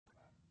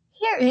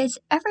Here is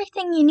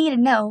everything you need to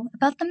know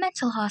about the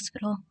mental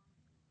hospital.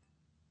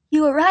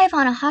 You arrive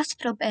on a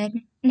hospital bed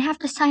and have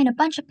to sign a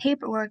bunch of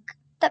paperwork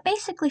that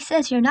basically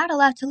says you're not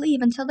allowed to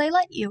leave until they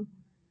let you.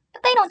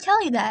 But they don't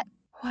tell you that.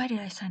 Why did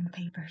I sign the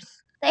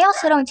papers? They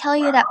also don't tell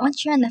you that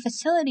once you're in the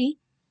facility,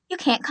 you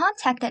can't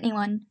contact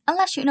anyone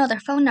unless you know their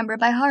phone number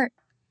by heart.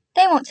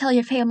 They won't tell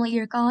your family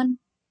you're gone.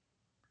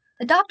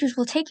 The doctors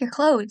will take your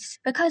clothes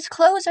because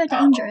clothes are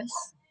dangerous.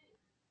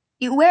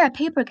 You wear a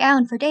paper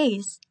gown for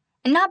days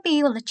and not be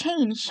able to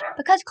change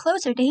because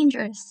clothes are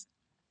dangerous.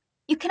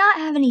 You cannot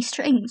have any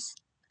strings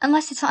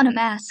unless it's on a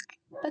mask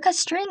because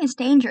string is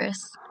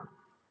dangerous.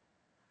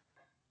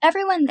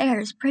 Everyone there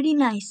is pretty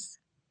nice.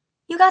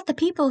 You got the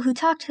people who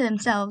talk to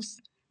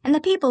themselves and the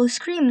people who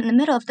scream in the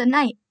middle of the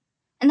night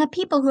and the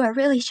people who are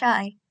really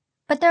shy,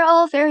 but they're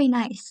all very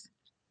nice.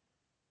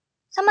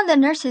 Some of the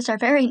nurses are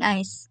very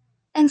nice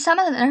and some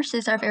of the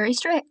nurses are very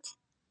strict.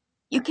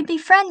 You can be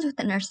friends with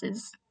the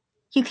nurses.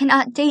 You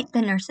cannot date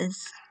the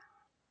nurses.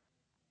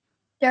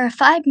 There are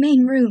 5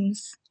 main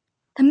rooms.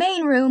 The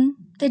main room,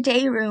 the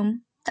day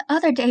room, the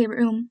other day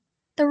room,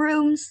 the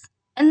rooms,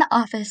 and the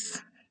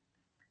office.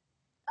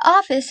 The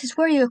office is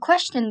where you are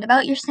questioned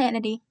about your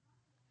sanity.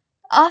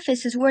 The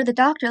office is where the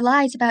doctor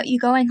lies about you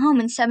going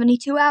home in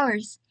 72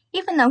 hours,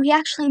 even though he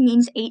actually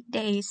means 8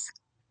 days.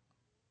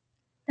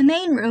 The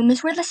main room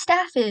is where the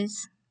staff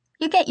is.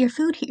 You get your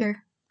food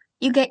here.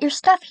 You get your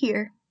stuff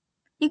here.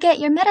 You get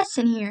your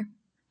medicine here.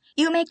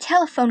 You make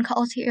telephone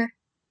calls here.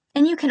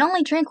 And you can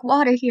only drink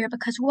water here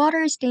because water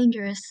is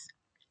dangerous.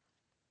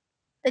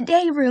 The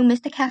day room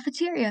is the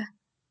cafeteria.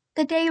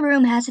 The day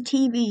room has a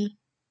TV.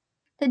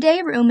 The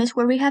day room is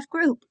where we have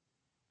group.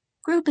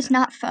 Group is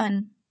not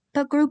fun,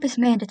 but group is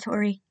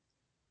mandatory.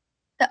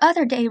 The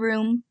other day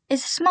room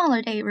is a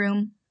smaller day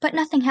room, but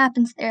nothing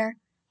happens there,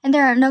 and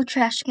there are no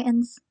trash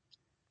cans.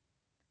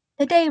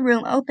 The day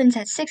room opens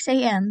at 6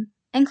 a.m.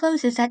 and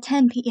closes at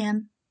 10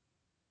 p.m.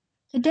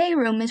 The day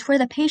room is where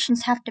the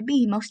patients have to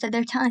be most of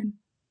their time.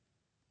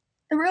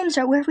 The rooms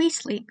are where we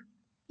sleep.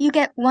 You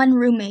get one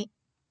roommate.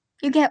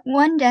 You get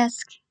one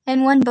desk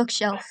and one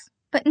bookshelf,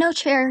 but no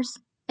chairs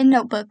and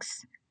no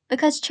books,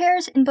 because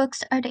chairs and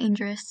books are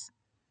dangerous.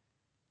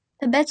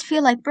 The beds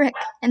feel like brick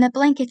and the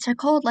blankets are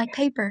cold like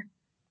paper.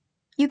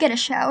 You get a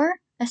shower,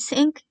 a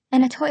sink,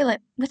 and a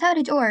toilet without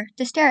a door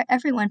to stare at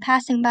everyone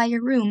passing by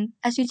your room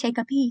as you take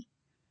a pee.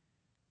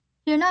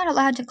 You're not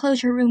allowed to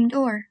close your room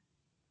door.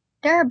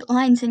 There are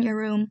blinds in your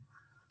room.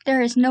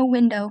 There is no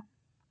window.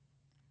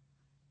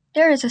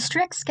 There is a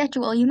strict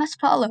schedule you must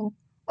follow,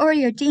 or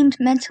you're deemed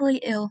mentally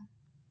ill.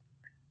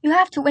 You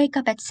have to wake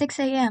up at 6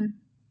 a.m.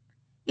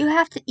 You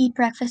have to eat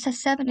breakfast at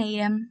 7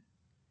 a.m.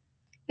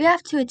 You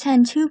have to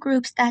attend 2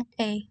 groups that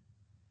day.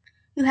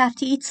 You have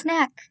to eat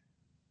snack.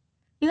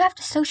 You have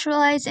to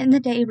socialize in the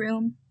day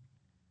room.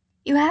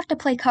 You have to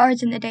play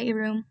cards in the day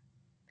room.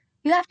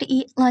 You have to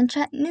eat lunch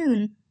at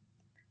noon.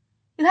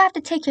 You have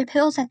to take your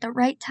pills at the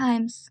right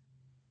times.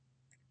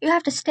 You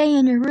have to stay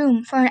in your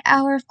room for an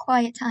hour of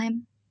quiet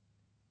time.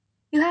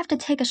 You have to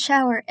take a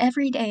shower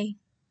every day.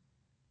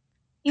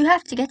 You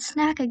have to get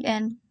snack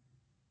again.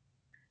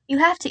 You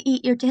have to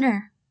eat your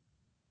dinner.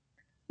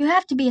 You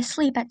have to be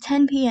asleep at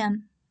 10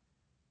 p.m.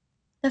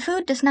 The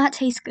food does not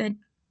taste good,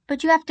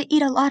 but you have to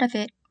eat a lot of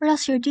it or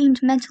else you're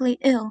deemed mentally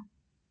ill.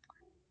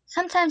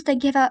 Sometimes they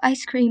give out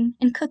ice cream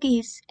and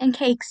cookies and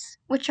cakes,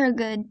 which are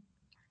good.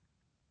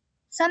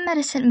 Some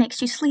medicine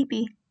makes you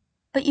sleepy,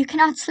 but you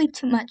cannot sleep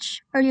too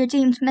much or you're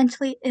deemed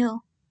mentally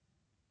ill.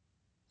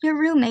 Your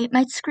roommate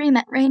might scream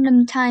at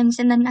random times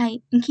in the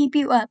night and keep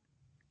you up,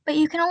 but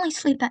you can only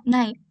sleep at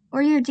night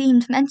or you're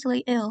deemed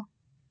mentally ill.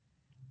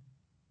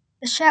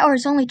 The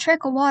showers only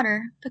trickle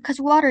water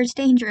because water is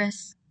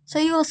dangerous, so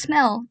you will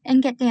smell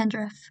and get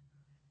dandruff.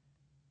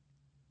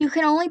 You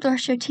can only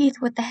brush your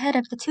teeth with the head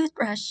of the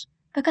toothbrush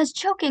because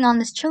choking on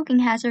this choking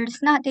hazard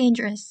is not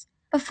dangerous,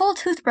 but full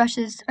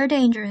toothbrushes are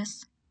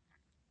dangerous.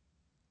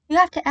 You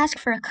have to ask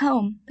for a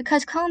comb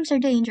because combs are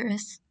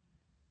dangerous.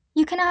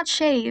 You cannot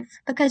shave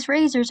because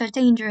razors are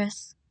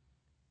dangerous.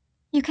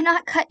 You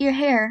cannot cut your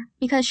hair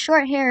because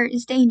short hair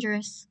is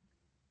dangerous.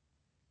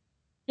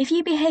 If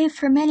you behave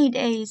for many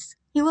days,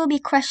 you will be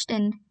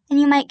questioned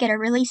and you might get a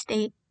release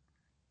date.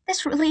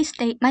 This release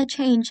date might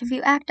change if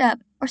you act up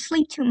or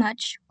sleep too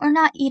much or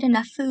not eat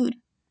enough food.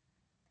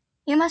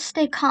 You must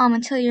stay calm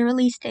until your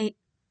release date.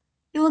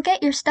 You will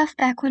get your stuff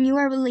back when you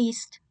are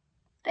released.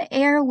 The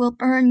air will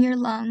burn your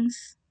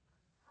lungs.